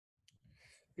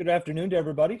Good afternoon to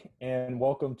everybody, and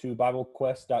welcome to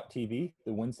BibleQuest.tv,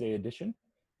 the Wednesday edition.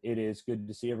 It is good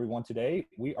to see everyone today.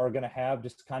 We are going to have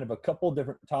just kind of a couple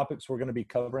different topics we're going to be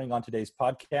covering on today's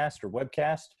podcast or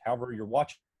webcast, however you're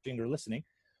watching or listening.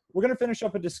 We're going to finish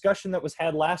up a discussion that was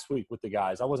had last week with the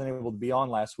guys. I wasn't able to be on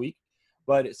last week,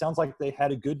 but it sounds like they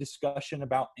had a good discussion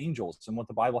about angels and what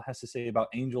the Bible has to say about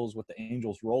angels, what the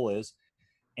angel's role is.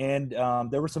 And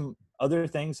there were some other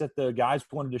things that the guys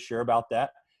wanted to share about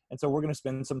that. And so we're going to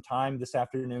spend some time this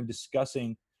afternoon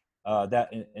discussing that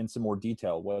in some more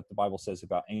detail, what the Bible says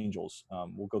about angels.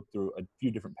 We'll go through a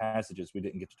few different passages we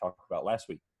didn't get to talk about last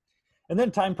week. And then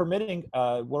time permitting,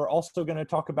 we're also going to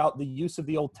talk about the use of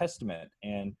the Old Testament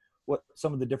and what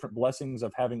some of the different blessings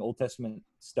of having Old Testament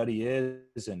study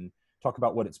is and talk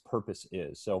about what its purpose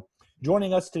is. So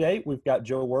joining us today, we've got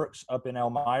Joe Works up in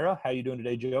Elmira. How are you doing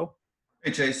today, Joe?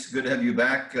 Hey, Chase. Good to have you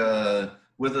back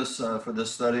with us for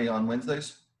this study on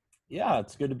Wednesdays. Yeah,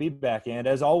 it's good to be back. And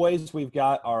as always, we've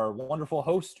got our wonderful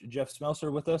host, Jeff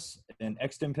Smelser, with us in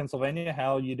Exton, Pennsylvania.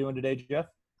 How are you doing today, Jeff?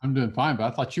 I'm doing fine, but I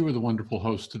thought you were the wonderful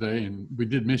host today, and we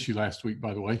did miss you last week,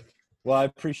 by the way. Well, I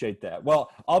appreciate that.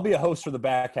 Well, I'll be a host for the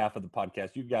back half of the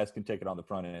podcast. You guys can take it on the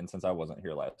front end since I wasn't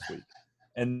here last week.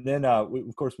 And then,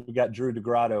 of course, we've got Drew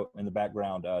DeGrotto in the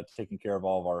background taking care of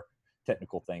all of our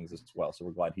technical things as well. So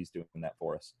we're glad he's doing that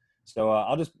for us. So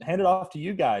I'll just hand it off to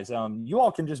you guys. You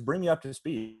all can just bring me up to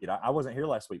speed. I wasn't here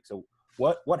last week. So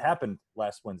what happened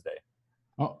last Wednesday?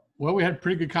 Well, we had a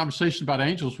pretty good conversation about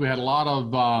angels. We had a lot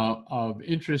of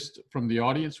interest from the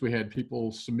audience. We had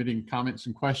people submitting comments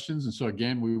and questions. And so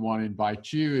again, we want to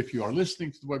invite you, if you are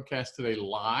listening to the webcast today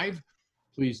live,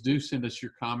 please do send us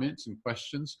your comments and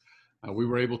questions. We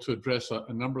were able to address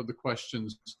a number of the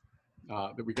questions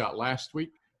that we got last week.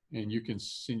 And you can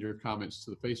send your comments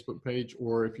to the Facebook page,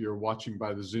 or if you're watching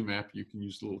by the Zoom app, you can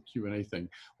use the little Q&A thing.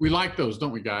 We like those,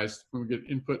 don't we, guys, when we get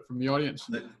input from the audience?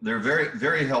 They're very,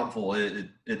 very helpful.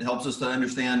 It helps us to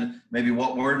understand maybe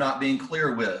what we're not being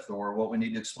clear with or what we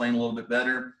need to explain a little bit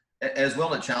better. As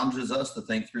well, it challenges us to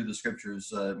think through the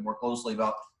scriptures more closely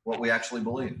about what we actually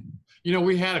believe. You know,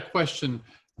 we had a question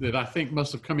that I think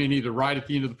must have come in either right at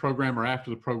the end of the program or after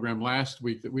the program last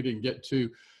week that we didn't get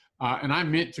to. And I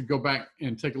meant to go back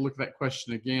and take a look at that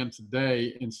question again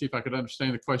today and see if I could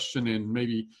understand the question and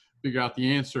maybe figure out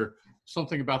the answer.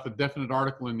 Something about the definite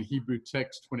article in the Hebrew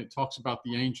text when it talks about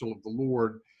the angel of the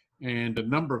Lord, and a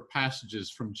number of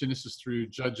passages from Genesis through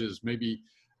Judges. Maybe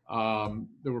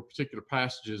there were particular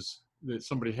passages that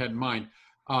somebody had in mind.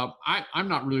 I'm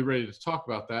not really ready to talk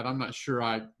about that. I'm not sure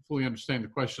I fully understand the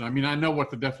question. I mean, I know what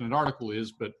the definite article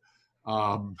is, but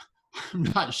I'm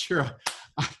not sure.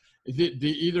 Are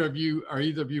either of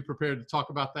you prepared to talk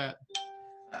about that?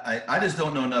 I just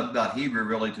don't know enough about Hebrew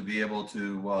really to be able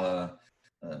to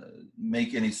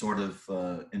make any sort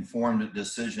of informed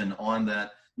decision on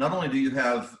that. Not only do you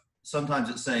have,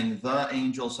 sometimes it's saying the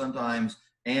angel, sometimes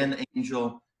an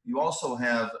angel. You also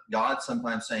have God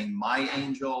sometimes saying my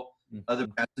angel, other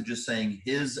passages saying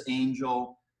his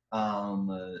angel.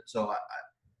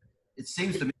 It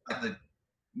seems to me like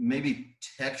maybe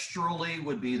textually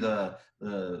would be the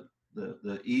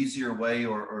easier way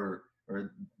or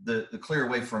the clear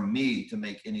way for me to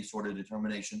make any sort of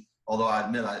determination. Although I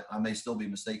admit I may still be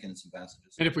mistaken in some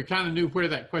passages. And if we kind of knew where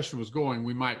that question was going,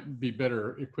 we might be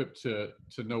better equipped to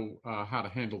know how to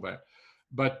handle that.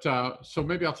 But so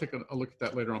maybe I'll take a look at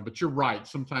that later on. But you're right.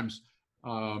 Sometimes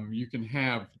you can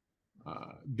have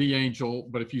the angel,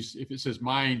 but if it says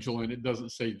my angel and it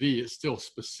doesn't say the, it's still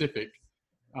specific,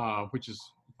 which is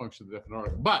function of the definite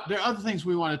article. But there are other things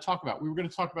we want to talk about. We were going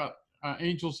to talk about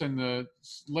angels and the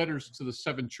letters to the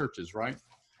 7 churches, right?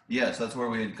 Yes, that's where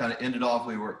we had kind of ended off.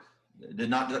 We did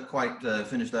not quite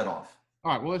finish that off.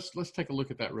 All right, well, let's take a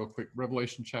look at that real quick.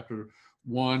 Revelation chapter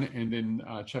 1 and then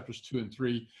chapters 2 and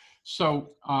 3.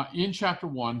 So in chapter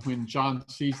 1, when John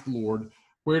sees the Lord,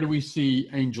 where do we see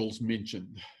angels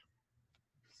mentioned?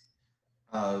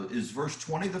 Is verse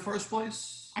 20 the first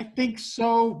place? I think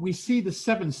so. We see the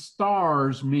 7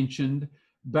 stars mentioned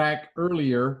back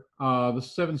earlier. The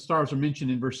 7 stars are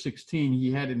mentioned in verse 16.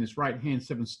 He had in his right hand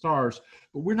 7 stars,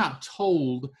 but we're not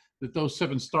told that those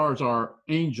 7 stars are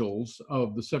angels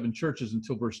of the 7 churches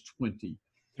until verse 20.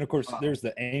 And of course, there's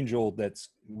the angel that's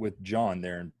with John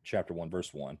there in chapter 1,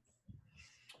 verse 1.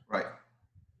 Right.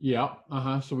 Yeah.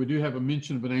 So we do have a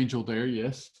mention of an angel there.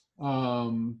 Yes.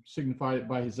 Signified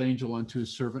by his angel unto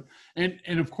his servant.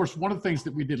 And of course, one of the things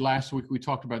that we did last week, we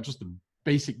talked about just the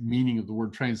basic meaning of the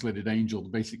word translated angel. The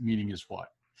basic meaning is what?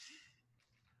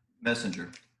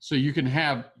 Messenger. So you can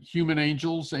have human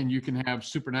angels and you can have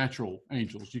supernatural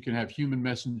angels. You can have human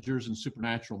messengers and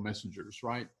supernatural messengers,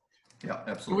 right? Yeah,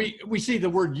 absolutely. We see the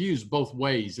word used both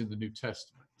ways in the New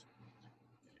Testament.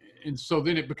 And so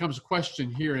then it becomes a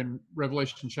question here in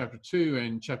Revelation chapter 2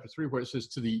 and chapter 3, where it says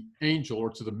to the angel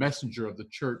or to the messenger of the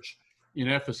church in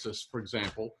Ephesus, for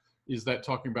example. Is that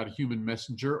talking about a human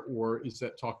messenger, or is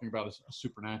that talking about a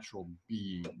supernatural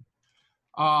being?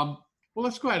 Well,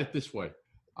 let's go at it this way. If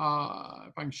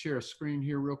I can share a screen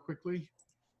here real quickly.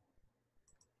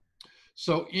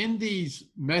 So in these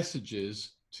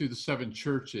messages to the 7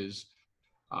 churches,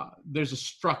 there's a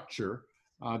structure.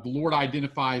 The Lord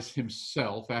identifies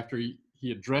himself after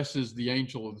he addresses the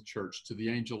angel of the church to the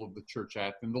angel of the church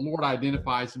at them. The Lord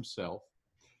identifies himself.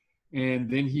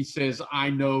 And then he says, I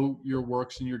know your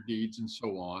works and your deeds and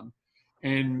so on.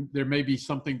 And there may be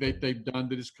something that they've done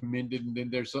that is commended. And then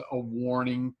there's a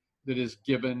warning that is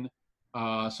given,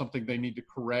 something they need to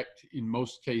correct in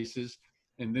most cases.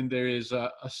 And then there is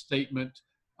a statement,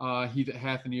 he that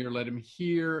hath an ear, let him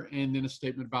hear. And then a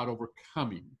statement about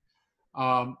overcoming.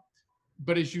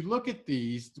 But as you look at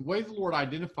these, the way the Lord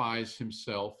identifies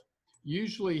himself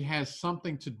usually has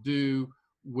something to do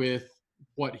with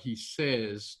what he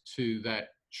says to that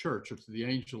church or to the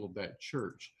angel of that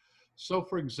church. So,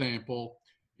 for example,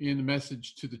 in the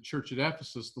message to the church at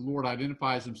Ephesus, the Lord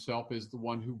identifies himself as the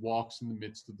one who walks in the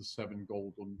midst of the 7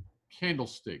 golden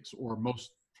candlesticks, or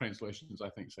most translations, I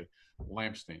think, say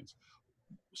lampstands.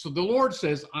 So the Lord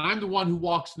says, I'm the one who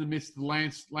walks in the midst of the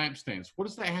lampstands. What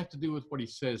does that have to do with what he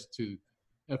says to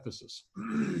Ephesus?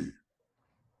 The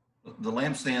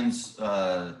lampstands,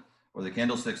 or the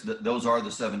candlesticks, those are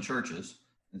the 7 churches.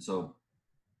 And so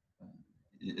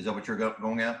is that what you're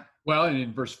going at? Well, and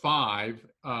in verse 5,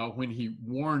 when he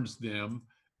warns them,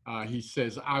 he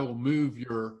says, I will move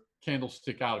your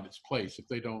candlestick out of its place if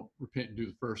they don't repent and do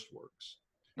the first works.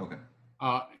 Okay.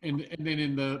 And then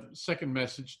in the second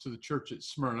message to the church at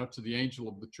Smyrna, to the angel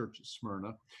of the church at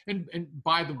Smyrna, and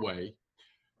by the way,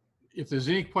 if there's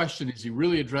any question, is he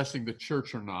really addressing the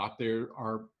church or not? There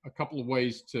are a couple of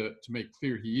ways to make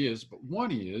clear he is, but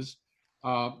one is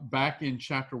back in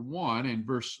chapter 1 and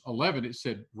verse 11, it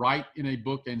said, write in a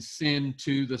book and send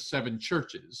to the 7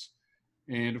 churches.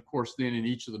 And of course, then in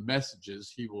each of the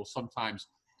messages, he will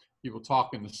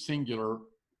talk in the singular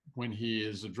when he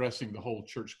is addressing the whole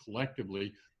church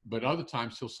collectively, but other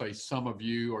times he'll say some of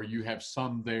you, or you have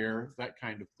some there, that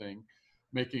kind of thing,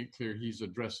 making it clear he's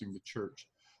addressing the church.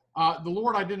 The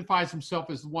Lord identifies himself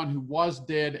as the one who was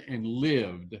dead and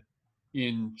lived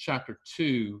in chapter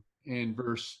 2 and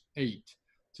verse 8.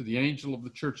 To the angel of the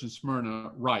church in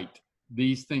Smyrna, write,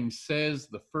 these things says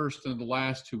the first and the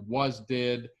last who was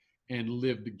dead and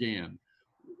lived again.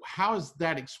 How is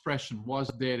that expression, was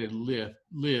dead and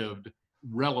lived,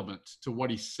 relevant to what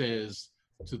he says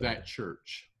to that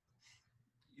church?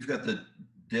 You've got the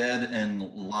dead and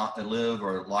live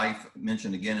or life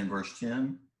mentioned again in verse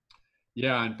 10.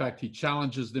 Yeah, in fact, he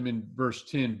challenges them in verse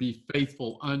 10, be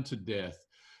faithful unto death.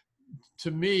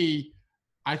 To me,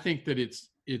 I think that it's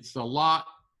a lot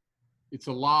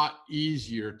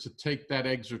easier to take that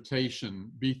exhortation,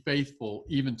 be faithful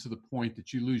even to the point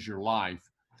that you lose your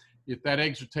life, if that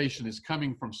exhortation is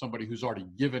coming from somebody who's already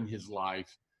given his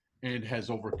life and has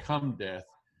overcome death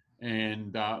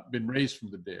and been raised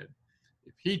from the dead.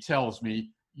 If he tells me,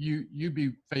 you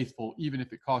be faithful even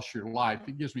if it costs your life,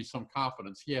 it gives me some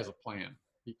confidence he has a plan.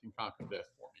 He can conquer death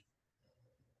for me.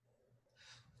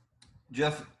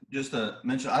 Jeff, just to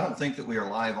mention, I don't think that we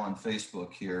are live on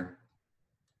Facebook here.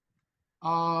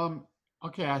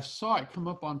 Okay, I saw it come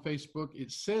up on Facebook.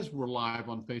 It says we're live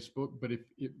on Facebook, but it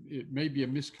may be a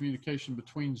miscommunication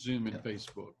between Zoom and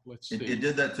Facebook. Let's see. It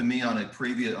did that to me on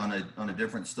a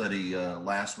different study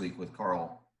last week with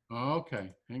Carl.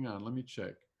 Okay, hang on, let me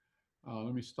check.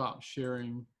 Let me stop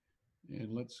sharing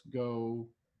and let's go.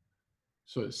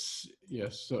 So it's,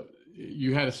 yes, so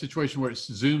you had a situation where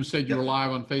Zoom said you were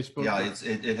live on Facebook? Yeah,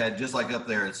 it had, just like up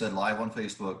there, it said live on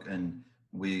Facebook, and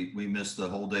we missed the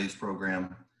whole day's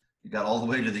program. You got all the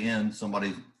way to the end.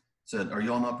 Somebody said, are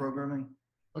you all not programming?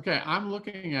 Okay, I'm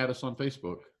looking at us on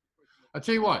Facebook. I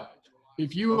tell you what,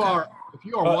 if you are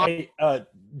hey,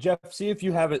 Jeff, see if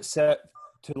you have it set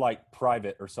to like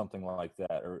private or something like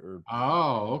that, or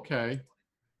oh, okay.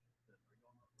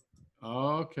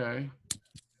 Okay.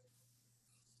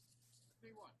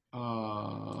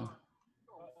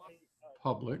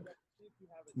 Public.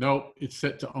 Nope, it's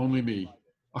set to only me.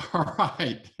 All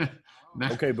right.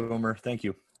 Now, okay, Boomer, thank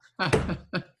you.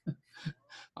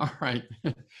 all right.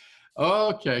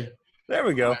 Okay. There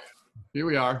we go. Here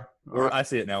we are. Right. I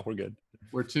see it now. We're good.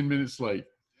 We're 10 minutes late.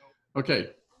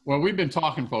 Okay. Well, we've been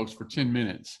talking, folks, for 10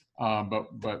 minutes,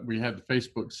 but we had the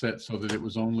Facebook set so that it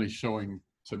was only showing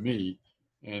to me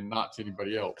and not to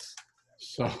anybody else.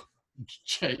 So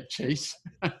Chase,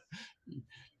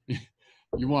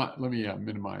 you want, let me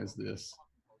minimize this.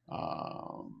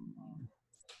 All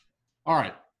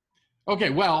right. Okay,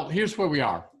 well, here's where we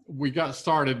are. We got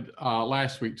started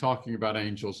last week talking about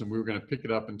angels, and we were going to pick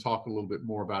it up and talk a little bit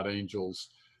more about angels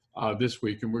this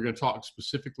week. And we're going to talk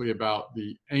specifically about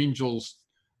the angels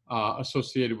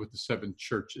associated with the 7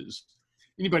 churches.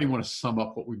 Anybody want to sum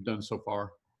up what we've done so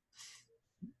far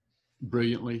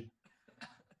brilliantly?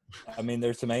 I mean,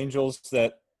 there's some angels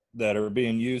that are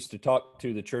being used to talk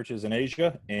to the churches in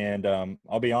Asia. And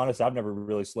I'll be honest, I've never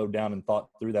really slowed down and thought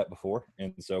through that before.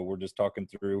 And so we're just talking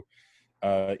through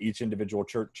each individual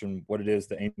church and what it is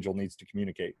the angel needs to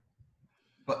communicate.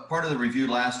 But part of the review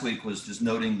last week was just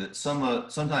noting that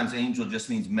sometimes angel just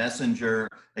means messenger,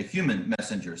 a human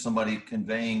messenger, somebody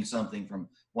conveying something from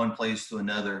one place to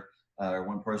another, or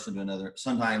one person to another.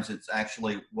 Sometimes it's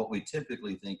actually what we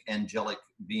typically think, angelic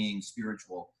beings,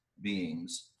 spiritual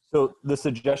beings. So the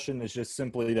suggestion is just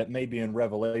simply that maybe in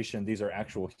Revelation, these are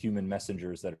actual human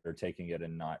messengers that are taking it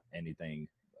and not anything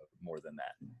more than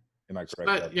that. Am I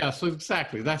correct? Yeah, so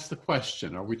exactly. That's the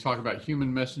question. Are we talking about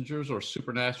human messengers or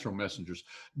supernatural messengers?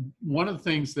 One of the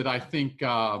things that I think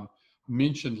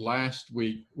mentioned last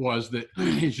week was that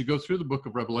as you go through the book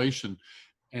of Revelation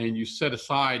and you set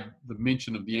aside the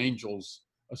mention of the angels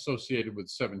associated with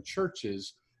 7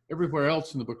 churches, everywhere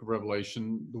else in the book of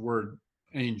Revelation, the word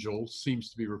angel seems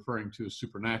to be referring to a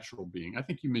supernatural being. I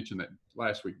think you mentioned that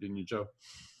last week, didn't you, Joe?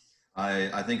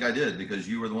 I think I did, because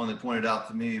you were the one that pointed out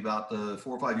to me about 4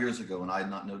 or 5 years ago, and I had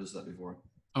not noticed that before.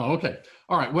 Oh, okay.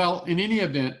 All right. Well, in any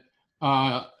event,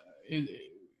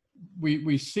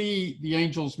 we see the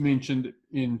angels mentioned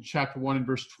in chapter 1 and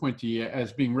verse 20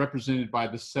 as being represented by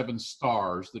the 7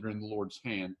 stars that are in the Lord's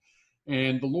hand.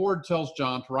 And the Lord tells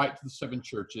John to write to the 7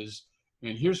 churches.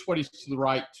 And here's what he's to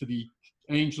write to the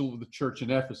angel of the church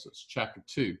in Ephesus, chapter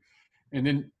 2. And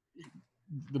then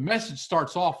the message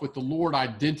starts off with the Lord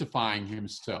identifying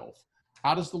himself.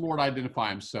 How does the Lord identify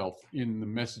himself in the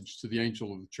message to the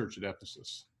angel of the church at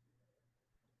Ephesus?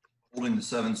 Holding the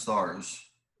 7 stars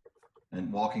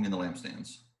and walking in the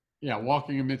lampstands. Yeah,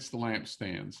 walking amidst the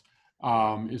lampstands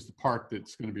is the part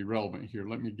that's going to be relevant here.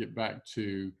 Let me get back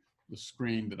to the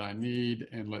screen that I need,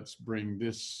 and let's bring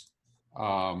this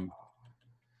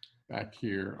back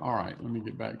here. All right, let me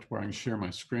get back to where I can share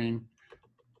my screen.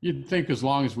 You'd think as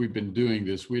long as we've been doing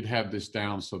this, we'd have this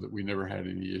down so that we never had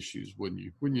any issues, wouldn't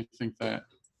you? Wouldn't you think that?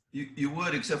 You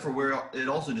would, except for where it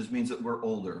also just means that we're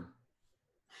older.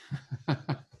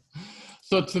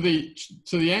 So to the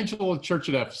angel of the church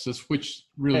at Ephesus, which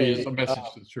really is a message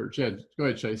to the church. Yeah, go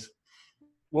ahead, Chase.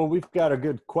 Well, we've got a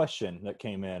good question that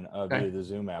came in via the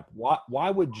Zoom app. Why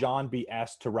would John be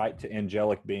asked to write to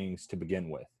angelic beings to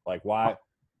begin with? Like, why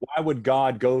would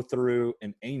God go through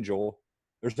an angel?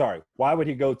 Why would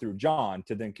he go through John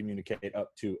to then communicate up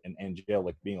to an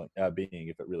angelic being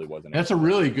if it really wasn't? That's a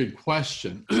really good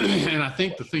question. And I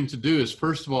think the thing to do is,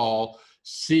 first of all,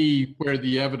 see where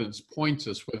the evidence points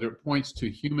us, whether it points to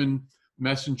human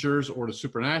messengers or to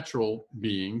supernatural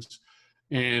beings.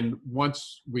 And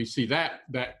once we see that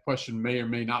question may or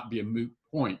may not be a moot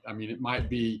point. I mean, it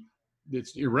might be,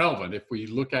 it's irrelevant. If we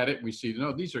look at it, we see,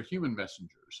 no, these are human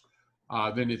messengers.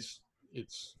 Then it's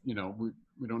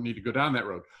we don't need to go down that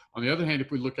road. On the other hand,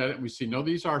 if we look at it and we see, no,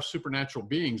 these are supernatural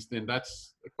beings, then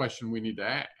that's a question we need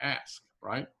to ask,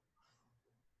 right?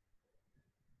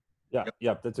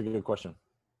 Yeah, that's a good question.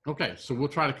 Okay, so we'll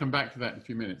try to come back to that in a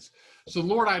few minutes. So the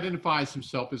Lord identifies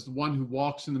himself as the one who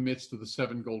walks in the midst of the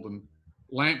 7 golden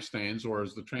lampstands, or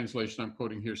as the translation I'm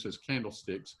quoting here says,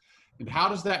 candlesticks. And how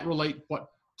does that relate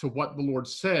to what the Lord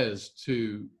says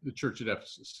to the church at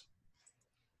Ephesus?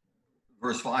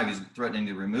 Verse 5, he's threatening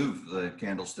to remove the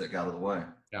candlestick out of the way.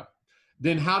 Yeah.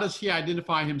 Then how does he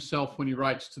identify himself when he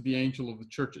writes to the angel of the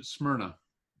church at Smyrna?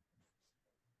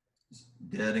 He's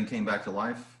dead and came back to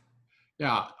life.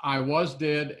 Yeah, I was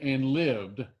dead and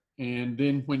lived. And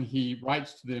then when he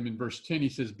writes to them in verse 10, he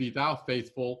says, be thou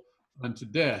faithful unto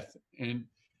death. And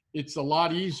it's a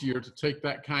lot easier to take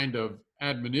that kind of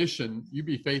admonition, you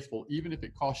be faithful, even if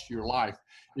it costs you your life,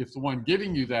 if the one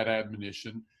giving you that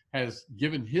admonition has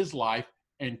given his life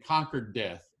and conquered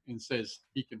death and says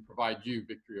he can provide you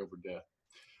victory over death.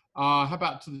 How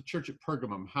about to the church at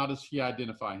Pergamum? How does he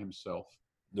identify himself?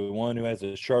 The one who has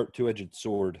a sharp two-edged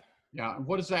sword. Yeah. And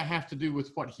what does that have to do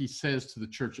with what he says to the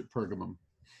church at Pergamum?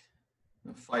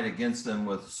 Fight against them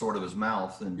with the sword of his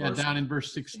mouth. Down in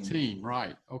verse 16.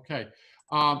 Right. Okay.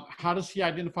 How does he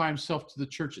identify himself to the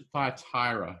church at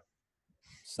Thyatira?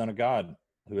 Son of God,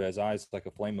 who has eyes like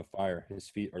a flame of fire. His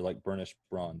feet are like burnished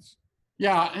bronze.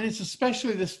 Yeah, and it's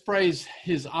especially this phrase,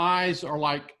 his eyes are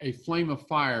like a flame of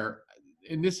fire.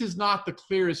 and this is not the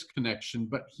clearest connection,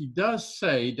 but he does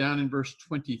say down in verse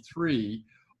 23,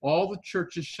 all the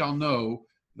churches shall know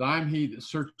that I'm he that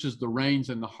searches the reins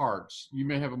and the hearts. You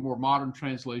may have a more modern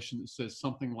translation that says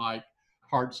something like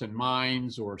hearts and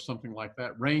minds or something like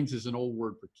that. Reins is an old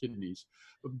word for kidneys.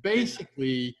 But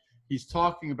basically, he's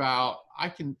talking about I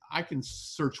can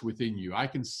search within you. I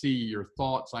can see your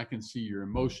thoughts. I can see your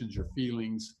emotions, your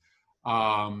feelings.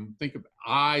 Think of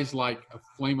eyes like a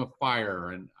flame of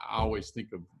fire, and I always think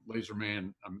of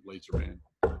Superman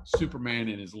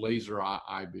and his laser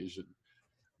eye vision.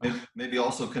 Maybe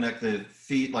also connect the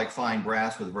feet like fine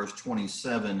brass with verse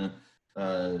 27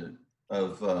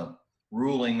 of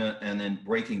ruling and then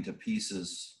breaking to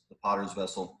pieces the potter's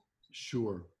vessel.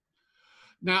 Sure.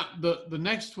 Now the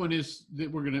next one is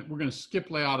that we're gonna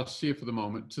skip Laodicea for the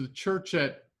moment to the church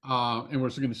at and we're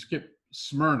going to skip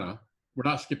Smyrna. We're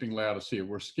not skipping Laodicea.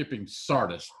 We're skipping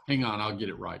Sardis. Hang on, I'll get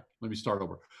it right. Let me start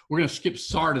over. We're going to skip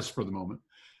Sardis for the moment.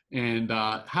 And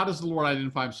how does the Lord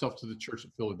identify himself to the church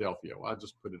at Philadelphia? Well, I'll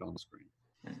just put it on the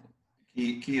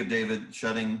screen. Key of David,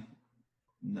 shutting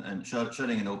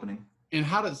and opening. And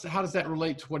how does that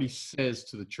relate to what he says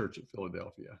to the church at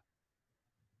Philadelphia?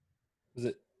 Is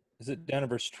it down in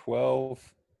verse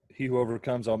 12? He who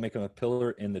overcomes, I'll make him a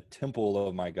pillar in the temple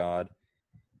of my God.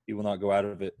 He will not go out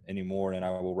of it anymore, and I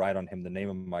will write on him the name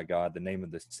of my God, the name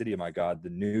of the city of my God, the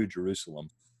new Jerusalem,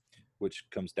 which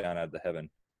comes down out of the heaven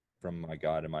from my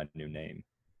God and my new name.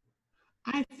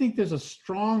 I think there's a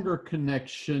stronger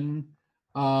connection,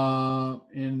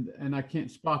 and I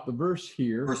can't spot the verse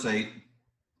here. Verse 8.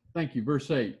 Thank you, verse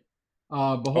 8.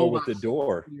 Behold, with the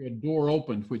door. A door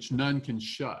opened, which none can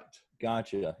shut.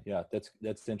 Gotcha. Yeah,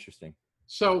 that's interesting.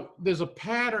 So there's a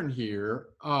pattern here.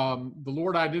 The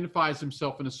Lord identifies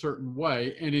himself in a certain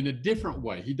way and in a different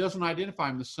way. He doesn't identify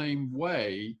him the same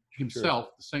way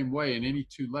himself, the same way in any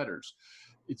two letters.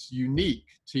 It's unique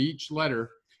to each letter.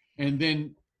 And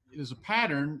then there's a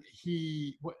pattern.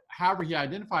 However he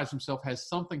identifies himself has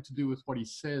something to do with what he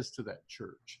says to that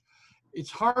church. It's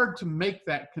hard to make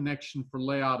that connection for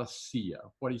Laodicea.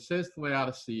 What he says to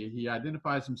Laodicea, he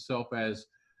identifies himself as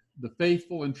the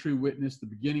faithful and true witness, the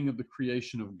beginning of the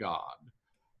creation of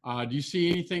God. Do you see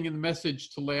anything in the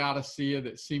message to Laodicea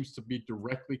that seems to be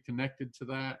directly connected to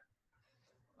that?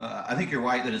 I think you're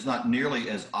right that it's not nearly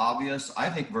as obvious. I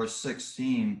think verse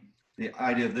 16, the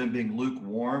idea of them being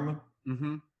lukewarm,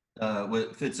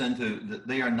 fits into that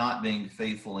they are not being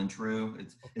faithful and true.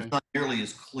 It's not nearly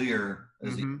as clear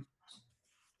as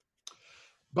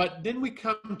But then we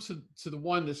come to the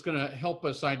one that's going to help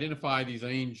us identify these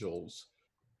angels.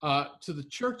 To the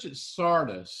church at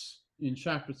Sardis in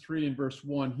chapter 3 and verse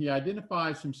 1, he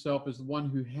identifies himself as the one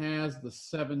who has the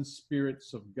seven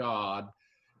spirits of God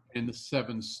and the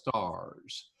seven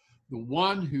stars. The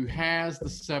one who has the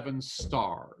seven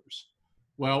stars.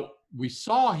 Well, we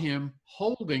saw him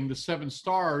holding the seven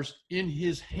stars in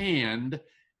his hand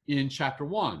in chapter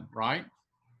 1, right?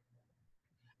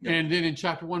 Yep. And then in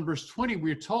chapter 1, verse 20,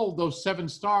 we're told those seven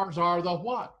stars are the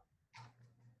what?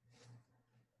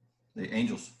 The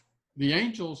angels. The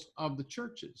angels of the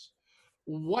churches.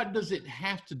 What does it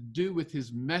have to do with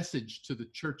his message to the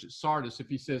church at Sardis if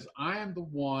he says, I am the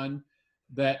one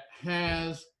that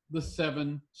has the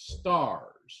seven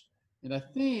stars? And I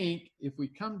think if we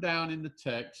come down in the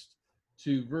text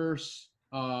to verse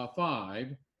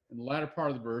 5, in the latter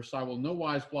part of the verse, I will no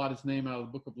wise blot his name out of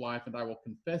the book of life, and I will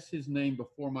confess his name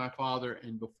before my Father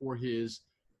and before his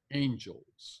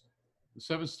angels. The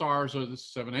seven stars are the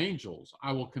seven angels.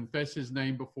 I will confess his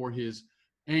name before his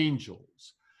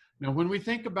angels. Now, when we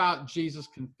think about Jesus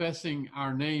confessing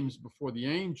our names before the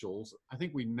angels, I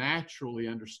think we naturally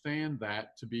understand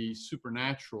that to be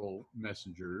supernatural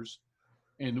messengers.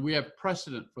 And we have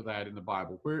precedent for that in the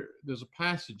Bible. Where there's a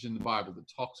passage in the Bible that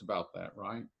talks about that,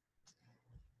 right?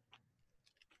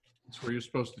 It's where you're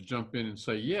supposed to jump in and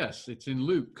say, yes, it's in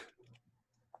Luke.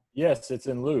 Yes, it's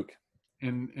in Luke.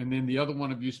 And then the other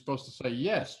one of you is supposed to say,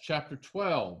 yes, chapter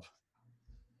 12.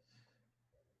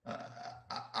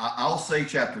 I'll say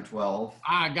chapter 12.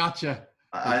 I gotcha.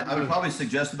 I would probably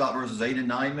suggest about verses 8 and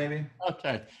 9, maybe.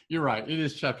 Okay, you're right. It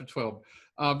is chapter 12.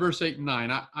 Verse 8 and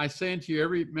 9. I say unto you,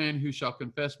 every man who shall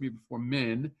confess me before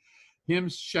men, him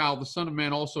shall the Son of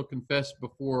Man also confess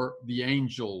before the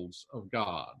angels of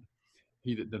God.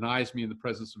 He that denies me in the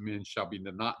presence of men shall be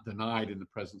denied in the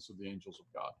presence of the angels of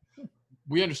God.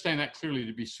 We understand that clearly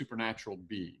to be supernatural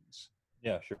beings.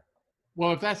 Yeah, sure.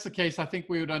 Well, if that's the case, I think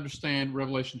we would understand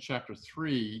Revelation chapter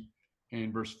 3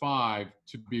 and verse 5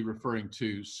 to be referring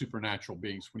to supernatural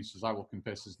beings when he says, I will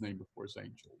confess his name before his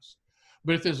angels.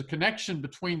 But if there's a connection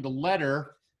between the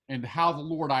letter and how the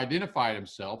Lord identified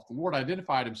himself. The Lord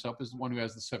identified himself as the one who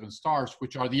has the 7 stars,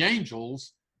 which are the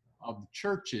angels of the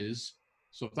churches.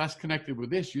 So if that's connected with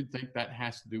this, you'd think that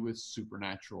has to do with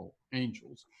supernatural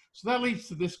angels. So that leads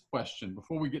to this question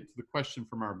before we get to the question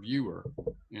from our viewer.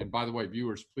 And by the way,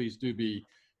 viewers, please do be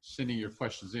sending your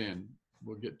questions in.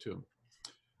 We'll get to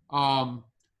them.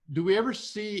 Do we ever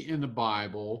see in the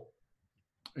Bible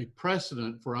a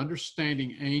precedent for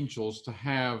understanding angels to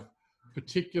have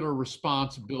particular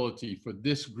responsibility for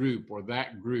this group or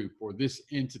that group or this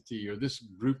entity or this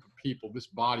group of people, this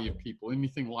body of people,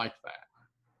 anything like that?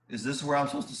 Is this where I'm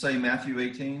supposed to say Matthew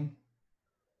 18?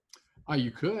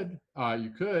 You could.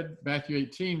 Matthew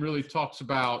 18 really talks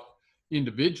about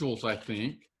individuals, I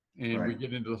think, and we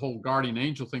get into the whole guardian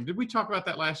angel thing. Did we talk about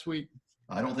that last week?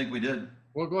 I don't think we did.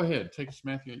 Well, go ahead. Take us to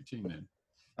Matthew 18 then.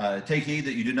 Take heed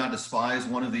that you do not despise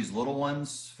one of these little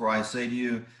ones, for I say to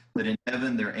you that in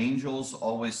heaven their angels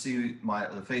always see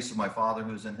the face of my Father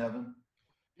who is in heaven.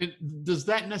 Does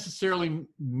that necessarily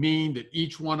mean that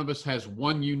each one of us has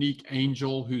one unique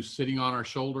angel who's sitting on our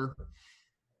shoulder?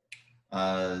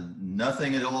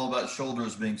 Nothing at all about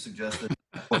shoulders being suggested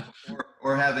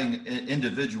or having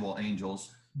individual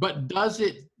angels. But does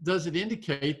it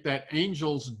indicate that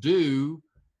angels do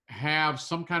have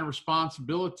some kind of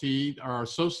responsibility or are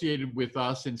associated with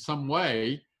us in some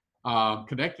way,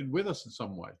 connected with us in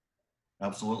some way?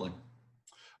 Absolutely.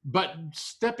 But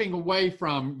stepping away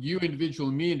from you individually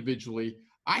and me individually,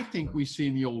 I think we see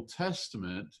in the Old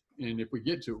Testament, and if we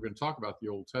get to it, we're going to talk about the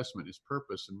Old Testament, its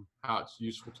purpose, and how it's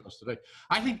useful to us today.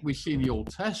 I think we see in the Old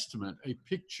Testament a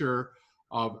picture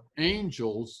of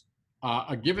angels,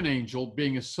 a given angel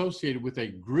being associated with a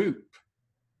group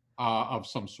of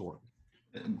some sort.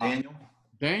 Daniel?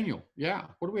 Daniel, yeah.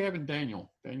 What do we have in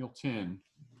Daniel? Daniel 10.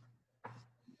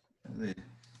 The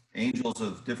angels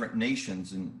of different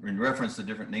nations, in reference to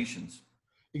different nations.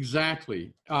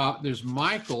 Exactly. There's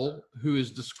Michael, who is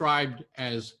described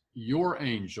as your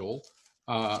angel,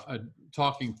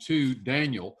 talking to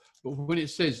Daniel. But when it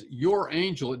says your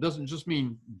angel, it doesn't just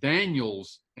mean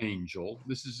Daniel's angel.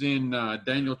 This is in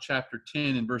Daniel chapter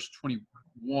 10 and verse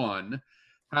 21.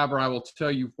 However, I will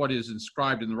tell you what is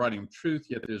inscribed in the writing of truth,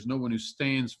 yet there's no one who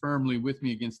stands firmly with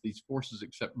me against these forces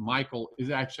except Michael. Is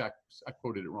actually, I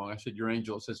quoted it wrong. I said your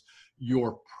angel. It says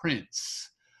your prince.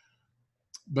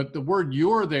 But the word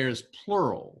your there is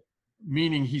plural,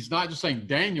 meaning he's not just saying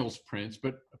Daniel's prince,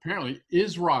 but apparently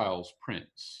Israel's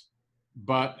prince.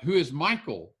 But who is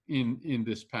Michael in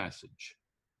this passage?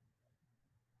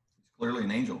 He's clearly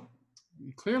an angel.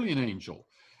 Clearly an angel.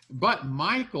 But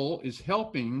Michael is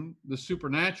helping the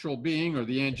supernatural being or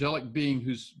the angelic being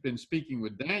who's been speaking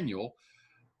with Daniel.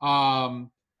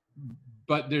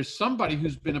 But there's somebody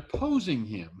who's been opposing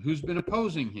him.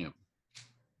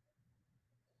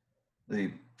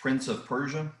 The Prince of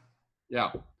Persia?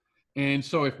 Yeah. And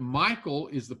so if Michael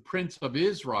is the Prince of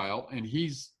Israel, and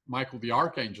he's Michael the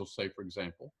Archangel, say, for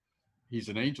example, he's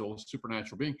an angel, a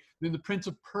supernatural being, then the Prince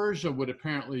of Persia would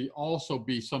apparently also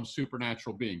be some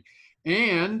supernatural being.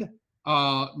 And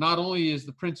not only is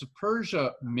the Prince of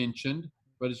Persia mentioned,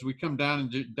 but as we come down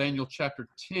into Daniel chapter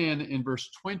 10 in verse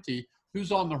 20,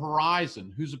 who's on the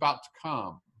horizon? Who's about to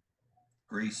come?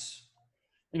 Greece.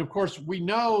 And of course, we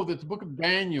know that the book of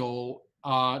Daniel,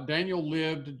 Daniel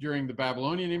lived during the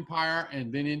Babylonian Empire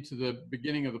and then into the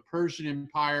beginning of the Persian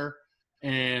Empire.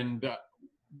 And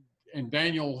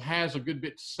Daniel has a good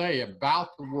bit to say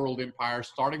about the world empire,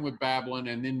 starting with Babylon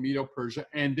and then Medo-Persia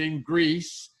and then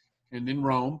Greece and then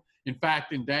Rome. In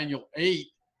fact, in Daniel 8,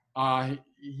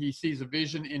 he sees a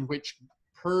vision in which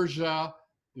Persia,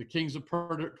 the kings of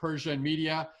Persia and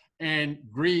Media, and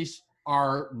Greece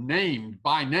are named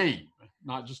by name,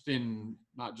 not just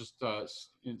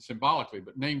symbolically,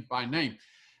 but named by name.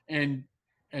 And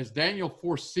as Daniel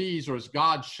foresees, or as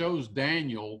God shows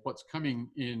Daniel what's coming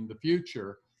in the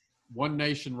future, one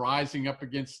nation rising up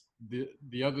against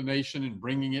the other nation and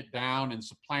bringing it down and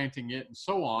supplanting it and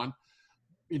so on.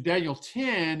 In Daniel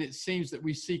 10, it seems that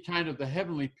we see kind of the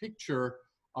heavenly picture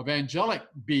of angelic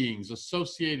beings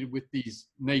associated with these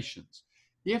nations.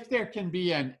 If there can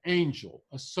be an angel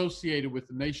associated with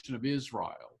the nation of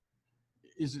Israel,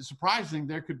 is it surprising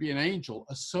there could be an angel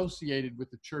associated with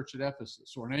the church at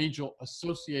Ephesus or an angel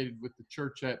associated with the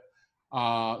church at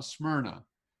Smyrna?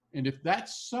 And if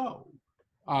that's so,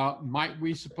 might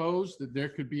we suppose that there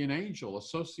could be an angel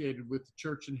associated with the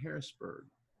church in Harrisburg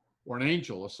or an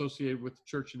angel associated with the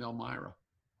church in Elmira?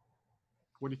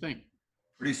 What do you think?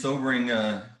 Pretty sobering.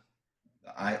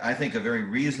 I think a very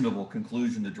reasonable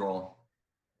conclusion to draw.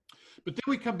 But then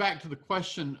we come back to the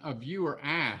question a viewer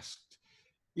asked,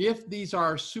 if these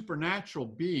are supernatural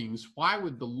beings, why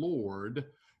would the Lord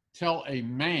tell a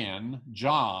man,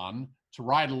 John, to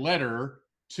write a letter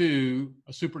to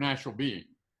a supernatural being?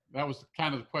 That was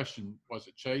kind of the question, was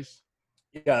it, Chase?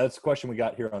 Yeah, that's the question we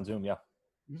got here on Zoom. Yeah.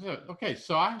 Okay,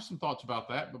 so I have some thoughts about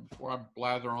that, but before I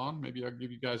blather on, maybe I'll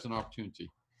give you guys an opportunity.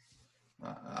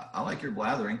 I like your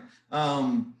blathering.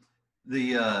 To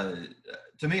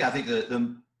me, I think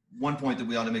the one point that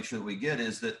we ought to make sure that we get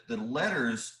is that the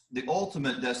letters, the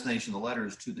ultimate destination of the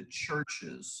letters to the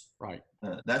churches. Right.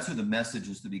 That's who the message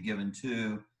is to be given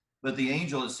to. But the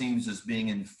angel, it seems, is being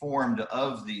informed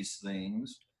of these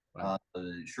things. Right.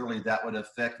 Surely that would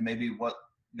affect maybe what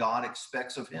God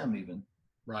expects of him, even.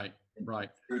 Right. In right.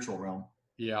 the spiritual realm.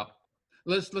 Yeah.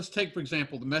 Let's take, for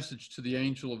example, the message to the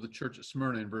angel of the church at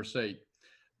Smyrna in verse 8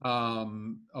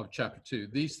 of chapter 2.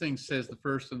 These things says the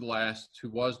first and the last, who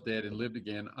was dead and lived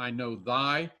again. I know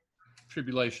thy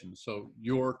tribulation, so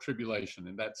your tribulation,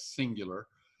 and that's singular,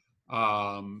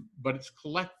 but it's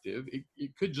collective.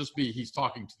 It could just be he's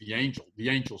talking to the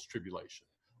angel's tribulation,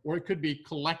 or it could be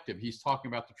collective. He's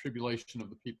talking about the tribulation of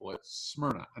the people at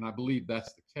Smyrna, and I believe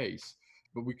that's the case.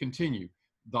 But we continue.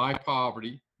 Thy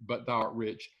poverty, but thou art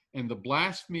rich, and the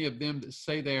blasphemy of them that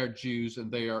say they are Jews,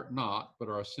 and they are not, but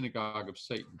are a synagogue of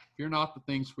Satan. Fear not the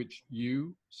things which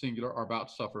you, singular, are about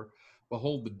to suffer.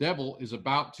 Behold, the devil is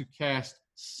about to cast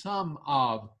some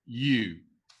of you.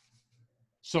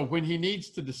 So when he needs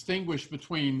to distinguish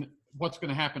between what's going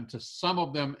to happen to some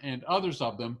of them and others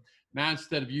of them, now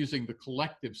instead of using the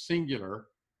collective singular,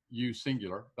 you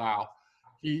singular, thou,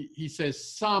 he says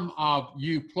some of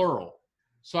you plural.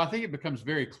 So I think it becomes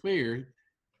very clear,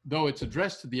 though it's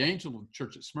addressed to the angel of the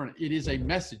church at Smyrna, it is a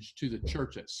message to the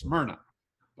church at Smyrna.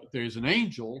 But there's an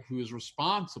angel who is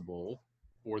responsible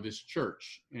for this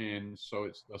church, and so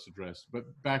it's thus addressed. But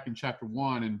back in chapter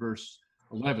 1 and verse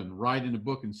 11, write in a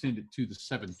book and send it to the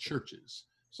 7 churches.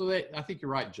 So I think you're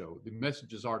right, Joe. The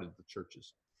messages are to the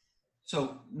churches.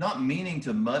 So not meaning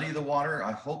to muddy the water,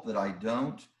 I hope that I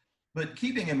don't, but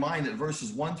keeping in mind that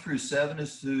verses 1 through 7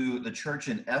 is to the church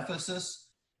in Ephesus.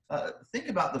 Think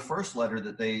about the first letter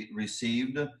that they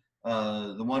received, the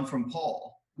one from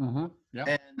Paul. Mm-hmm.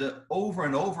 Yeah. And over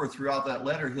and over throughout that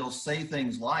letter, he'll say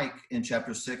things like in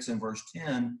chapter 6 and verse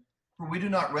 10, for we do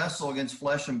not wrestle against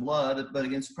flesh and blood, but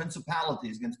against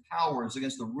principalities, against powers,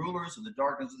 against the rulers of the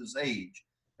darkness of this age,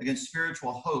 against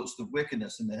spiritual hosts of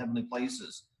wickedness in the heavenly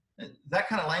places. That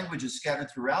kind of language is scattered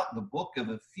throughout the book of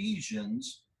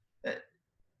Ephesians.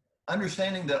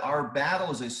 Understanding that our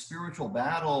battle is a spiritual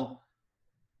battle,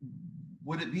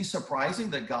 would it be surprising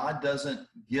that God doesn't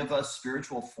give us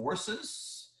spiritual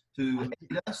forces to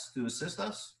aid us, to assist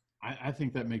us? I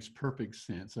think that makes perfect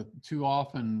sense. Too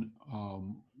often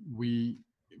we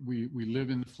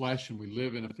live in the flesh and we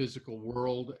live in a physical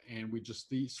world, and we just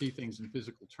see things in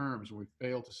physical terms, and we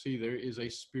fail to see there is a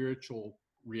spiritual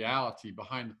reality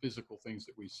behind the physical things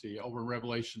that we see. Over in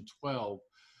Revelation 12,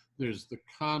 there's the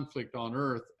conflict on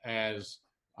earth as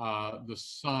the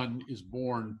son is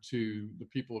born to the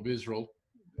people of Israel,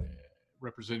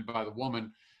 represented by the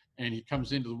woman, and he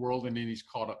comes into the world, and then he's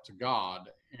caught up to God,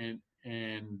 and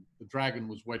the dragon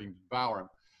was waiting to devour him.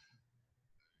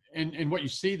 And what you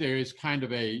see there is kind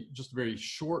of just a very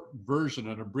short version,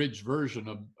 an abridged version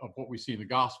of what we see in the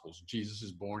Gospels. Jesus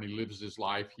is born, he lives his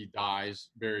life, he dies,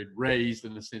 buried, raised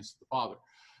in the sense of the Father.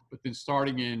 But then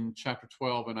starting in chapter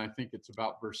 12, and I think it's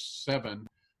about verse 7,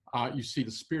 you see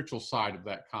the spiritual side of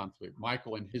that conflict.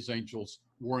 Michael and his angels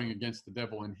warring against the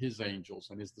devil and his angels.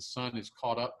 And as the son is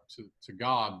caught up to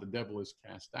God, the devil is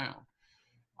cast down.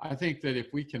 I think that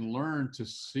if we can learn to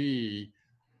see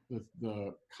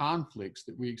the conflicts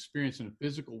that we experience in a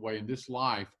physical way in this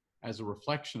life as a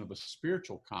reflection of a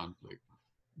spiritual conflict,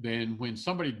 then when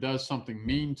somebody does something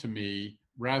mean to me,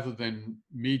 rather than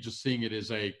me just seeing it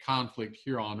as a conflict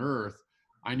here on earth,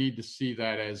 I need to see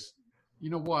that as, you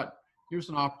know what, here's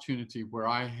an opportunity where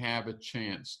I have a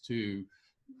chance to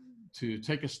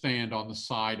take a stand on the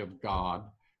side of God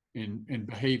and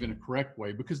behave in a correct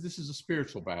way, because this is a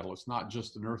spiritual battle. It's not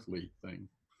just an earthly thing.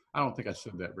 I don't think I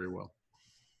said that very well.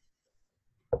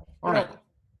 All right.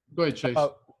 Go ahead, Chase.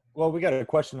 Well, we got a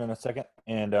question in a second,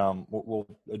 and we'll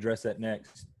address that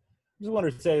next. I just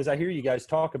wanted to say, as I hear you guys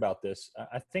talk about this,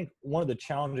 I think one of the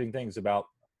challenging things about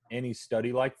any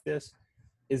study like this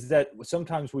is that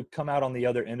sometimes we come out on the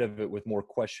other end of it with more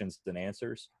questions than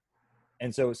answers.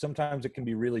 And so sometimes it can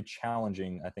be really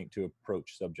challenging, I think, to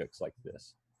approach subjects like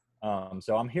this.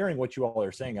 So I'm hearing what you all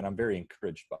are saying, and I'm very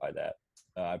encouraged by that.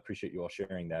 I appreciate you all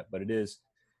sharing that. But it is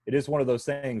one of those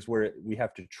things where we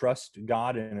have to trust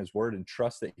God and his word, and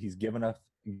trust that he's given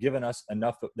us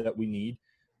enough that we need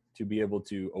to be able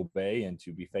to obey and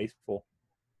to be faithful.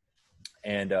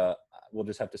 And we'll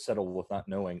just have to settle with not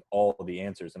knowing all of the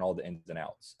answers and all the ins and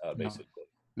outs, basically.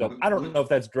 So I don't know if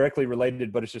that's directly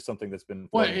related, but it's just something that's been.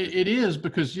 Well, it is,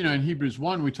 because, in Hebrews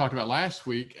 1, we talked about last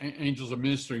week, angels are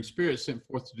ministering spirits sent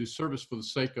forth to do service for the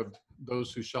sake of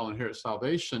those who shall inherit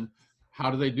salvation. How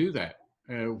do they do that?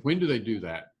 When do they do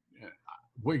that?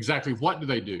 Exactly what do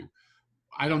they do?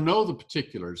 I don't know the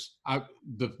particulars.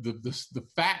 The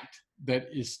fact that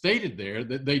is stated there,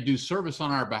 that they do service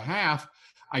on our behalf,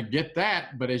 I get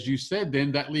that. But as you said,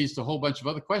 then that leads to a whole bunch of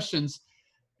other questions,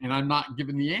 and I'm not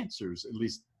given the answers. At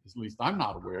least I'm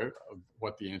not aware of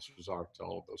what the answers are to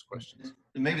all of those questions.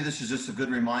 Maybe this is just a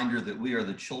good reminder that we are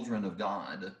the children of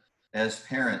God. As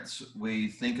parents, we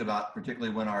think about,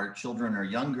 particularly when our children are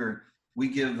younger, we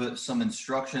give some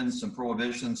instructions, some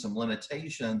prohibitions, some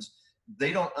limitations.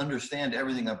 They don't understand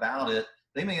everything about it.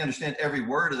 They may understand every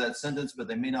word of that sentence, but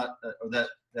they may not, or that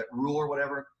rule or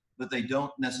whatever, but they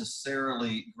don't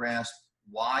necessarily grasp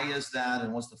why is that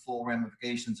and what's the full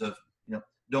ramifications of,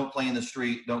 don't play in the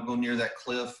street, don't go near that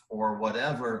cliff or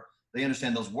whatever. They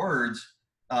understand those words,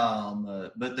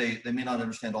 but they may not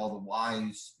understand all the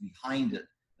whys behind it.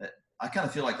 I kind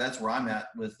of feel like that's where I'm at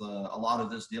with a lot of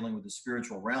this dealing with the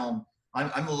spiritual realm.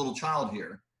 I'm a little child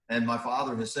here, and my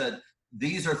father has said,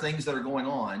 these are things that are going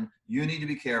on. You need to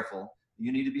be careful.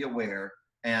 You need to be aware.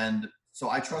 And so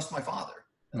I trust my father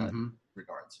in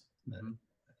regards. Mm-hmm.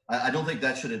 I don't think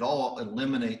that should at all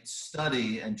eliminate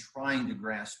study and trying to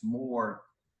grasp more.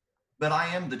 But I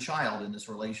am the child in this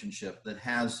relationship that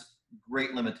has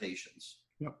great limitations.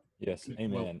 Yep. Yes,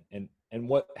 amen. And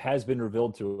what has been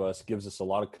revealed to us gives us a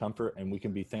lot of comfort, and we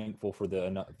can be thankful for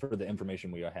the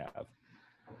information we have.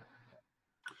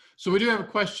 So we do have a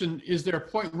question. Is there a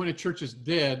point when a church is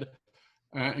dead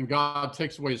and God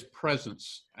takes away his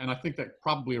presence? And I think that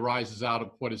probably arises out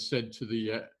of what is said to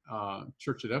the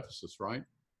church at Ephesus, right?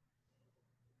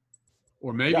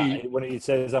 Or maybe when he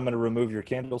says, I'm going to remove your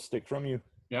candlestick from you.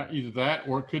 Yeah, either that,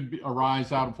 or it could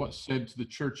arise out of what's said to the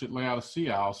church at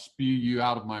Laodicea, I'll spew you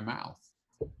out of my mouth.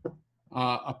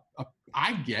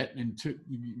 I get, and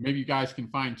maybe you guys can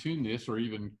fine tune this or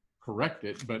even correct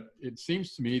it, but it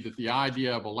seems to me that the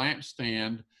idea of a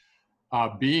lampstand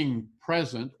being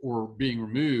present or being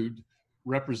removed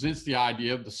represents the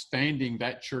idea of the standing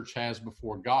that church has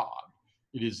before God.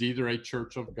 It is either a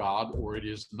church of God or it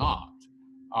is not.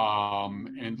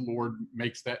 And the Lord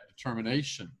makes that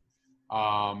determination.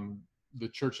 The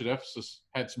church at Ephesus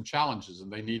had some challenges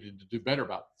and they needed to do better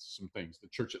about some things. The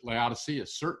church at Laodicea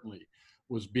certainly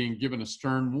was being given a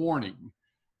stern warning.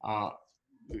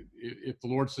 If the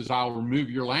Lord says, I'll remove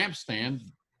your lampstand,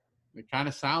 it kind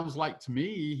of sounds like to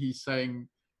me, he's saying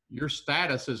your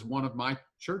status as one of my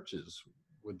churches.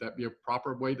 Would that be a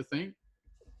proper way to think?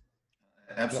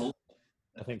 Absolutely.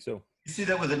 I think so. You see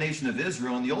that with the nation of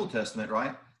Israel in the Old Testament,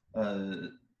 right?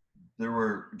 There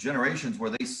were generations where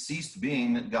they ceased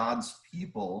being God's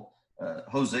people.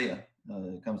 Hosea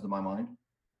comes to my mind.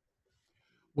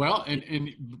 Well, and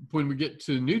when we get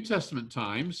to New Testament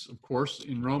times, of course,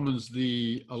 in Romans,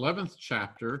 the 11th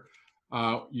chapter,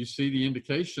 you see the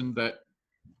indication that,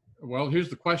 well, here's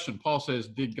the question. Paul says,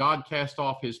 did God cast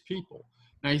off his people?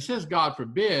 Now, he says, God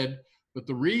forbid, but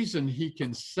the reason he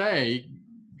can say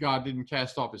God didn't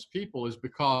cast off his people is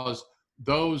because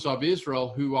those of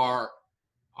Israel who are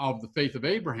of the faith of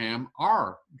Abraham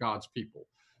are God's people.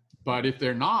 But if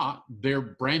they're not, their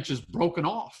branch is broken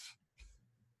off.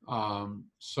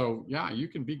 So yeah, you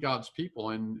can be God's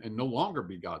people and no longer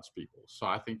be God's people. So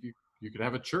I think you could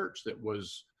have a church that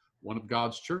was one of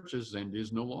God's churches and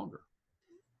is no longer.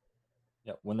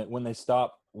 Yeah, when they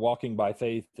stop walking by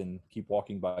faith and keep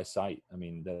walking by sight, I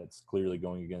mean, that's clearly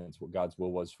going against what God's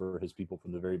will was for his people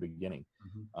from the very beginning.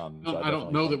 So I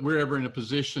don't know that we're ever in a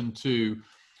position to,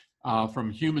 from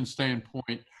a human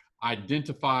standpoint,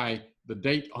 identify the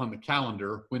date on the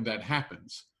calendar when that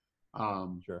happens.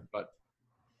 Sure. But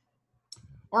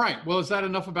all right. Well, is that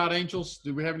enough about angels?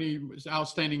 Do we have any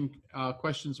outstanding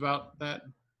questions about that?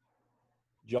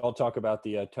 Did y'all talk about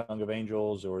the tongue of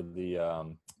angels or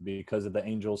the because of the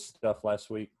angels stuff last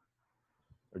week,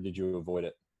 or did you avoid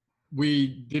it?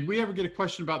 Did we ever get a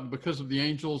question about because of the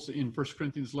angels in 1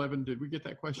 Corinthians 11? Did we get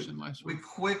that question last week? We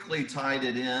quickly tied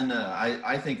it in.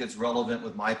 I think it's relevant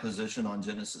with my position on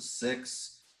Genesis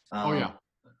 6. Oh yeah.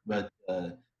 But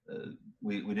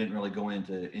we didn't really go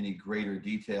into any greater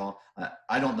detail.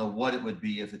 I don't know what it would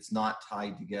be if it's not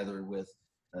tied together with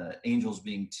angels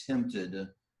being tempted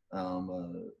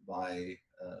by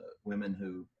women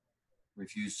who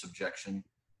refuse subjection.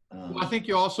 Well, I think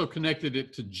you also connected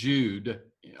it to Jude.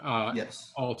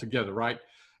 Yes. All together, right?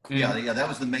 And yeah, that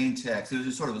was the main text. It was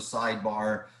just sort of a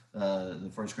sidebar, the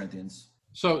 1 Corinthians.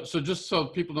 So just so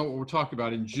people know what we're talking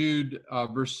about, in Jude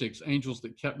verse 6, angels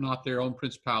that kept not their own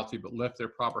principality, but left their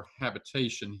proper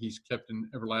habitation, he's kept in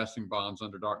everlasting bonds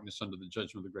under darkness, under the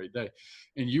judgment of the great day.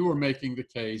 And you were making the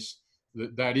case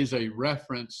that that is a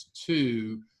reference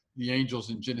to the angels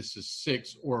in Genesis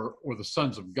 6, or the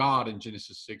sons of God in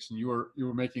Genesis 6. And you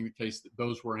were making the case that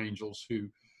those were angels who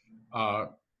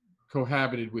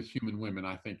cohabited with human women,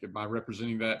 I think. Am I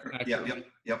representing that accurately?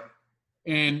 Yep.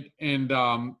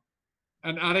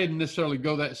 And I didn't necessarily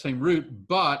go that same route,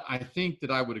 but I think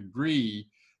that I would agree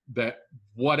that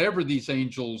whatever these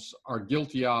angels are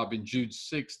guilty of in Jude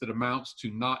 6 that amounts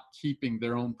to not keeping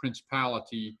their own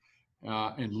principality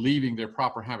and leaving their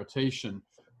proper habitation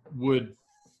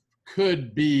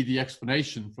could be the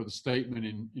explanation for the statement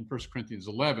in 1 Corinthians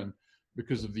 11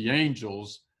 because of the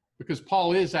angels, because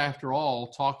Paul is, after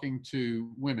all, talking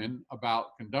to women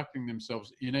about conducting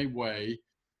themselves in a way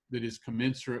that is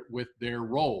commensurate with their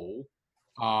role.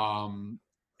 And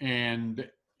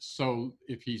so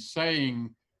if he's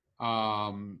saying, there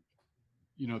are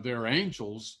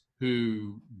angels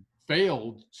who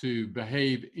failed to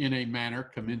behave in a manner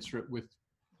commensurate with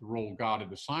the role God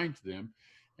had assigned to them,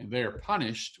 and they're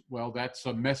punished, well, that's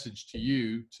a message to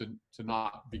you to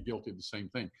not be guilty of the same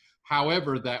thing.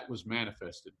 However that was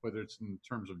manifested, whether it's in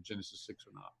terms of Genesis 6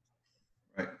 or not.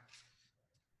 Right.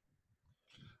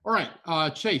 All right,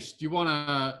 Chase, do you want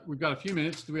to, we've got a few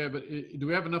minutes. Do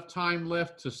we have enough time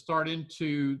left to start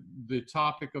into the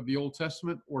topic of the Old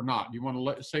Testament or not? Do you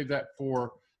want to save that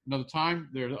for another time?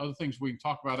 There are other things we can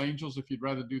talk about angels if you'd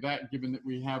rather do that, given that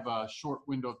we have a short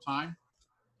window of time.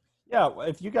 Yeah,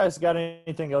 if you guys got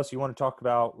anything else you want to talk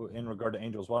about in regard to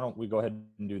angels, why don't we go ahead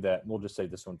and do that? We'll just save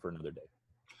this one for another day.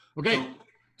 Okay.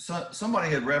 So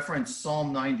somebody had referenced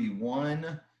Psalm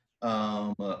 91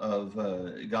 of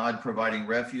God providing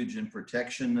refuge and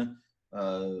protection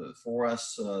for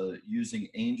us using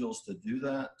angels to do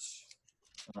that.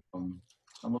 I'm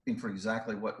looking for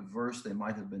exactly what verse they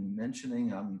might have been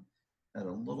mentioning. I'm at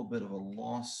a little bit of a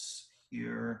loss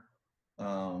here.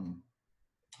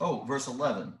 Verse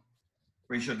 11,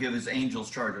 where he shall give his angels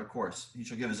charge. Of course, he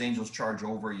shall give his angels charge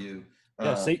over you.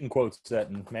 Yeah, Satan quotes that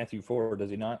in Matthew 4, does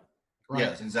he not? Right.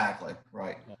 Yes, exactly.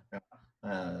 Right. Yeah.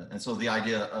 And so the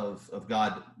idea of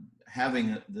God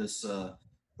having this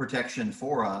protection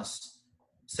for us,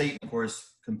 Satan, of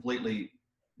course, completely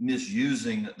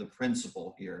misusing the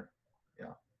principle here.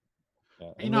 Yeah.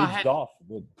 And leaves off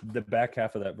the back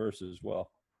half of that verse as well.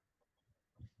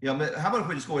 Yeah, how about if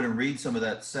we just go ahead and read some of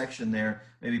that section there,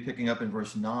 maybe picking up in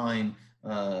verse 9.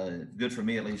 Good for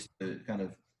me, at least, to kind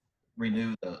of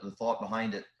renew the thought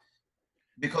behind it.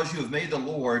 Because you have made the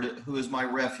Lord, who is my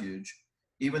refuge,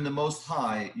 even the Most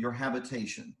High, your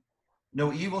habitation.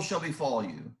 No evil shall befall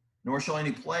you, nor shall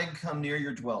any plague come near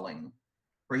your dwelling.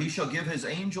 For he shall give his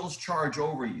angels charge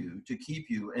over you to keep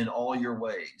you in all your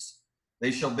ways.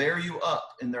 They shall bear you up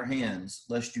in their hands,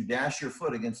 lest you dash your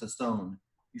foot against a stone.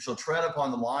 You shall tread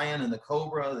upon the lion and the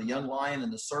cobra, the young lion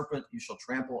and the serpent you shall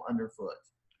trample underfoot.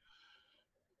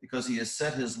 Because he has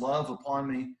set his love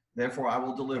upon me, therefore I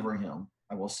will deliver him.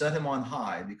 I will set him on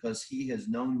high because he has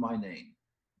known my name.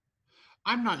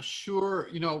 I'm not sure,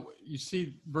 you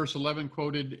see verse 11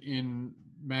 quoted in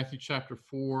Matthew chapter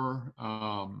 4.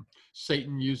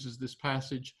 Satan uses this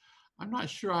passage. I'm not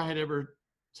sure I had ever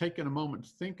taken a moment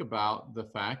to think about the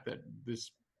fact that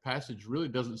this passage really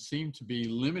doesn't seem to be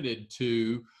limited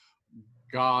to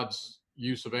God's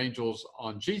use of angels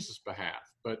on Jesus' behalf,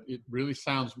 but it really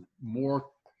sounds more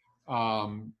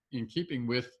in keeping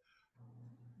with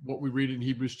what we read in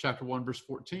Hebrews chapter 1, verse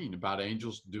 14 about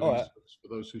angels doing service for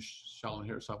those who shall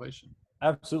inherit salvation.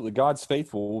 Absolutely. God's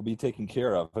faithful will be taken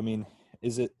care of. I mean,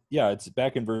 it's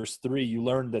back in verse 3, you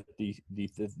learn that the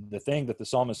thing that the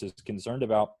psalmist is concerned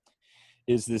about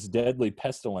is this deadly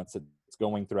pestilence that's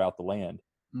going throughout the land.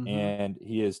 Mm-hmm. And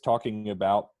he is talking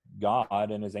about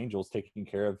God and his angels taking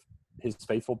care of his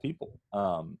faithful people.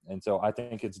 And so I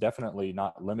think it's definitely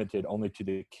not limited only to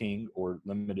the king or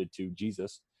limited to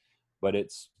Jesus, but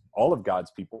it's all of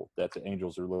God's people that the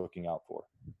angels are looking out for.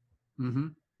 Mm-hmm.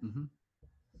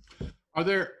 Mm-hmm.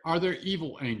 Are there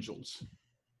evil angels?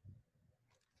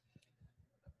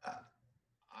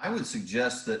 I would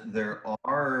suggest that there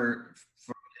are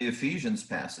from the Ephesians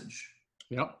passage.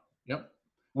 Yep.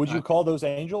 Would you call those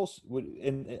angels,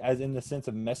 as in the sense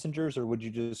of messengers, or would you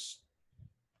just?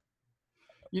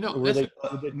 How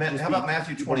about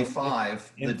Matthew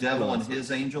 25, the devil and his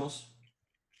angels?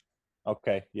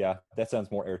 Okay, yeah, that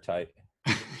sounds more airtight.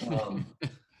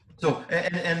 So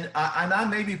I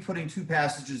may be putting two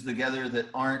passages together that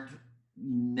aren't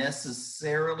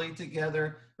necessarily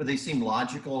together, but they seem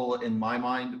logical in my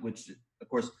mind, which of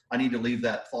course, I need to leave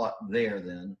that thought there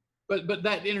then. But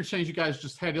that interchange you guys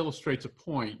just had illustrates a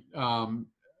point.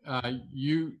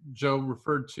 You, Joe,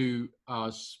 referred to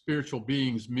spiritual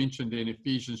beings mentioned in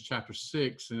Ephesians chapter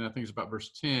 6, and I think it's about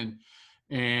verse 10,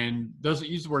 and doesn't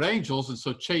use the word angels. And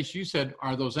so, Chase, you said,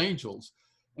 are those angels?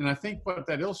 And I think what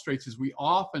that illustrates is we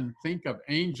often think of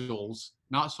angels,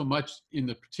 not so much in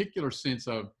the particular sense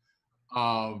of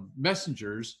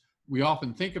messengers. We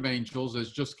often think of angels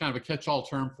as just kind of a catch-all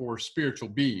term for spiritual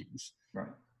beings. Right.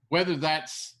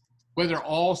 Whether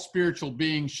all spiritual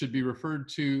beings should be referred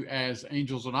to as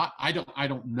angels or not, I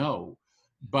don't know.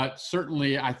 But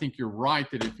certainly I think you're right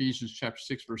that Ephesians chapter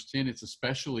 6, verse 10, it's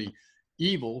especially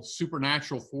evil,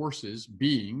 supernatural forces,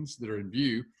 beings that are in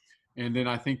view. And then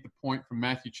I think the point from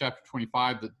Matthew chapter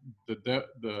 25, that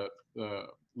the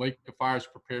lake of fire is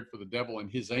prepared for the devil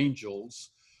and his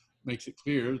angels, makes it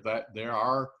clear that there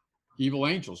are evil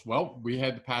angels. Well, we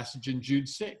had the passage in Jude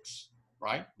 6,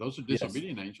 right? Those are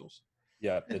disobedient angels.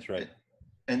 Yeah, that's right.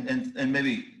 And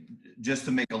maybe just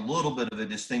to make a little bit of a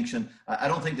distinction, I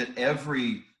don't think that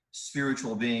every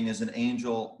spiritual being is an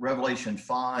angel. Revelation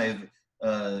 5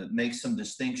 makes some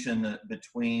distinction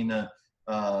between the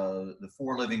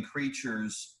four living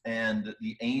creatures and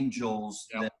the angels.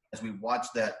 Yep. As we watch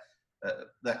that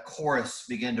chorus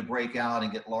begin to break out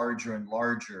and get larger and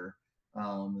larger,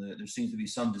 there seems to be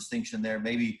some distinction there.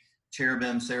 Maybe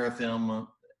cherubim, seraphim,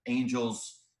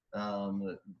 angels,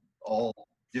 all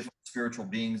different spiritual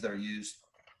beings that are used,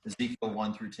 Ezekiel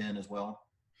 1 through 10 as well.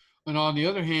 And on the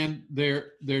other hand,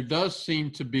 there does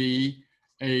seem to be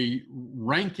a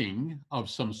ranking of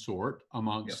some sort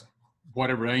amongst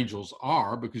whatever angels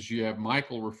are, because you have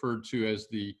Michael referred to as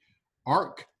the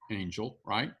archangel,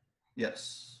 right?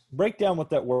 Yes. Break down what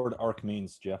that word arch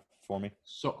means, Jeff, for me.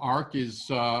 So arch is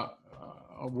a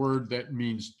word that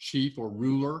means chief or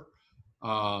ruler.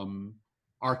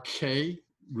 Arche,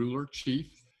 ruler,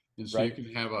 chief. And so you can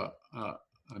have a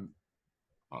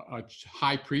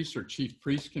high priest or chief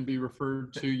priest can be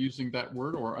referred to using that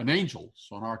word, or an angel,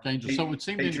 so an archangel. So it would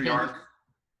seem patriarch.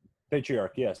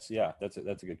 Patriarch, yes, yeah, that's a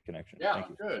good connection. Yeah, thank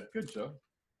you. Good, Joe.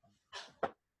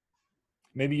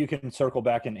 Maybe you can circle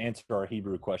back and answer our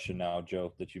Hebrew question now,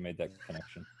 Joe, that you made that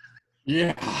connection.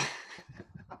 Yeah.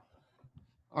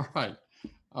 All right.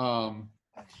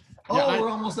 We're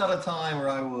almost out of time, or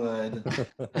I would.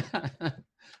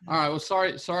 All right. Well,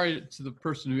 sorry to the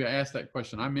person who asked that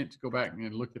question. I meant to go back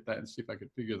and look at that and see if I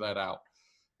could figure that out.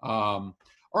 All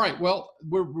right. Well,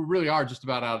 we really are just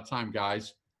about out of time,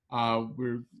 guys.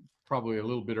 We're probably a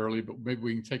little bit early, but maybe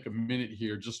we can take a minute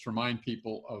here just to remind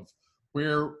people of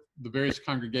where the various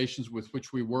congregations with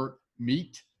which we work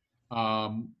meet.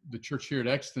 The church here at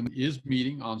Exton is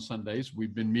meeting on Sundays.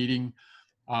 We've been meeting.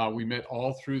 We met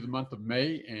all through the month of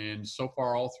May, and so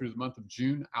far all through the month of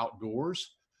June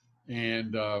outdoors.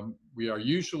 And we are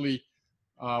usually,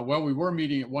 we were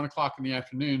meeting at 1 o'clock in the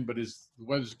afternoon, but as the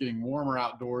weather's getting warmer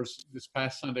outdoors, this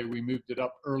past Sunday we moved it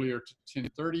up earlier to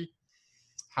 10:30.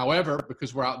 However,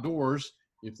 because we're outdoors,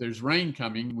 if there's rain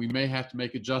coming, we may have to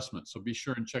make adjustments. So be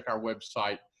sure and check our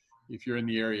website if you're in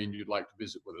the area and you'd like to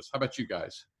visit with us. How about you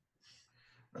guys?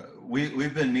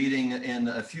 We've been meeting in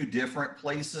a few different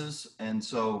places, and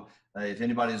so if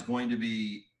anybody is going to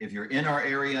be, if you're in our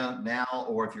area now,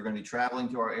 or if you're going to be traveling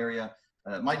to our area,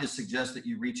 I might just suggest that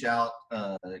you reach out,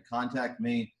 contact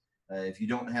me. If you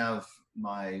don't have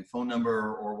my phone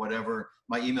number or whatever,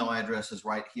 my email address is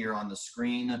right here on the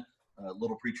screen,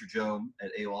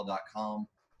 littlepreacherjoe@aol.com.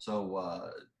 So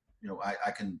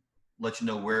I can let you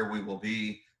know where we will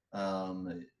be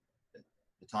the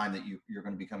time that you're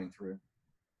going to be coming through.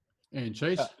 And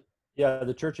Chase? Yeah,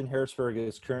 the church in Harrisburg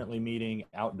is currently meeting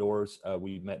outdoors.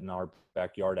 We met in our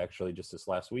backyard actually just this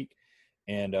last week.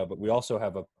 And but we also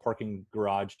have a parking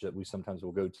garage that we sometimes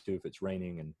will go to if it's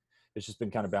raining, and it's just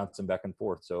been kind of bouncing back and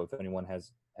forth. So if anyone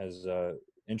has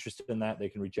interest in that, they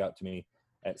can reach out to me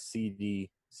at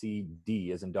cd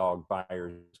as in dog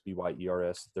Byers,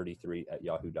 BYERS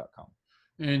 33@yahoo.com.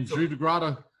 And Drew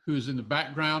DeGrotto, who's in the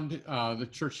background, the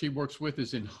church he works with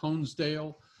is in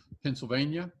Honesdale,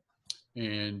 Pennsylvania.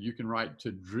 And you can write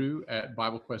to Drew at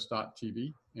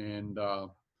BibleQuest.tv and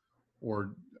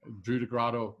or Drew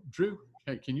DeGrotto. Drew,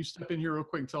 hey, can you step in here real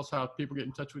quick and tell us how people get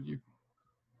in touch with you?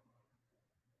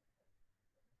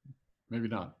 Maybe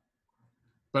not.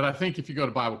 But I think if you go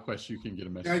to BibleQuest, you can get a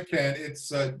message. I can.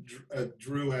 It's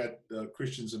Drew at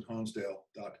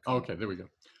christiansinhonesdale.com. Okay, there we go.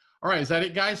 All right, is that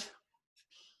it, guys?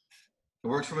 It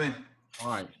works for me. All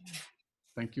right.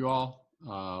 Thank you all.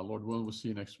 Lord willing, we'll see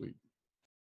you next week.